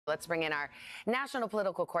Let's bring in our national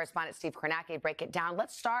political correspondent, Steve Kornacki, to break it down.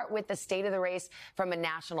 Let's start with the state of the race from a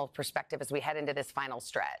national perspective as we head into this final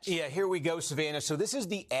stretch. Yeah, here we go, Savannah. So this is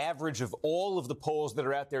the average of all of the polls that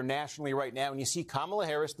are out there nationally right now. And you see Kamala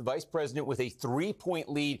Harris, the vice president, with a 3-point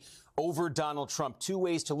lead over Donald Trump. Two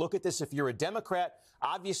ways to look at this. If you're a Democrat,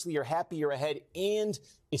 obviously you're happy you're ahead, and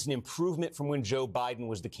it's an improvement from when Joe Biden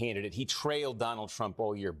was the candidate. He trailed Donald Trump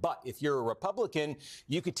all year. But if you're a Republican,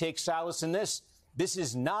 you could take solace in this. This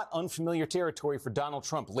is not unfamiliar territory for Donald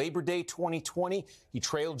Trump. Labor Day 2020, he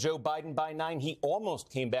trailed Joe Biden by 9. He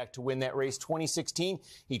almost came back to win that race. 2016,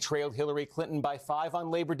 he trailed Hillary Clinton by 5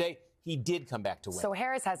 on Labor Day. He did come back to win. So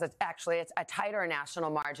Harris has actually a tighter national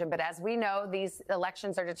margin. But as we know, these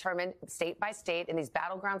elections are determined state by state in these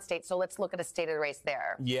battleground states. So let's look at a state of the race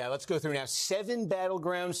there. Yeah, let's go through now. 7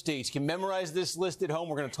 battleground states. You can memorize this list at home.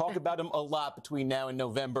 We're going to talk about them a lot between now and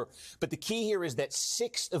November. But the key here is that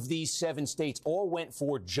 6 of these 7 states all went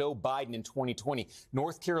for Joe Biden in 2020.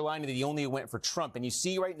 North Carolina, the only went for Trump. And you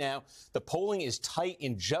see right now, the polling is tight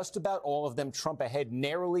in just about all of them. Trump ahead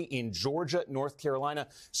narrowly in Georgia, North Carolina.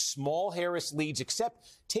 Small Harris leads, except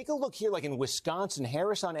take a look here, like in Wisconsin,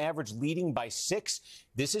 Harris on average leading by 6.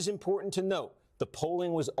 This is important to note. The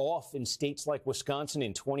polling was off in states like Wisconsin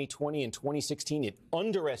in 2020 and 2016. It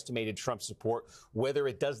underestimated Trump's support. Whether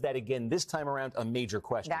it does that again this time around, a major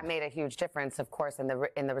question. That made a huge difference, of course, in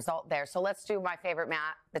the result there. So let's do my favorite,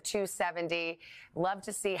 Matt, the 270. Love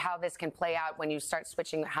to see how this can play out when you start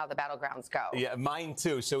switching how the battlegrounds go. Yeah, mine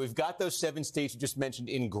too. So we've got those 7 states you just mentioned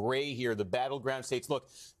in gray here, the battleground states. Look,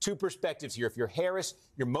 2 perspectives here. If you're Harris,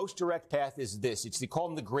 your most direct path is this. They call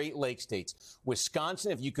them the Great Lakes states.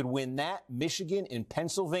 Wisconsin, if you could win that, Michigan, and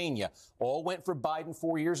Pennsylvania all went for Biden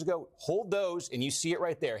 4 years ago. Hold those, and you see it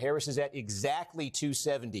right there. Harris is at exactly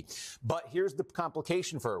 270. But here's the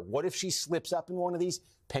complication for her. What if she slips up in one of these?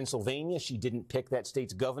 Pennsylvania, she didn't pick that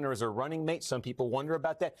state's governor as her running mate. Some people wonder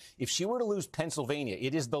about that. If she were to lose Pennsylvania,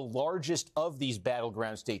 it is the largest of these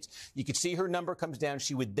battleground states. You could see her number comes down.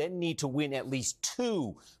 She would then need to win at least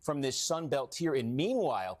 2 from this Sun Belt tier. And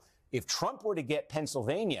meanwhile, if Trump were to get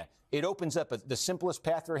Pennsylvania, it opens up the simplest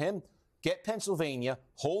path for him. Get Pennsylvania,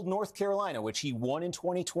 hold North Carolina, which he won in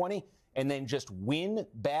 2020, and then just win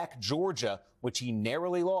back Georgia, which he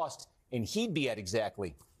narrowly lost, and he'd be at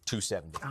exactly 270.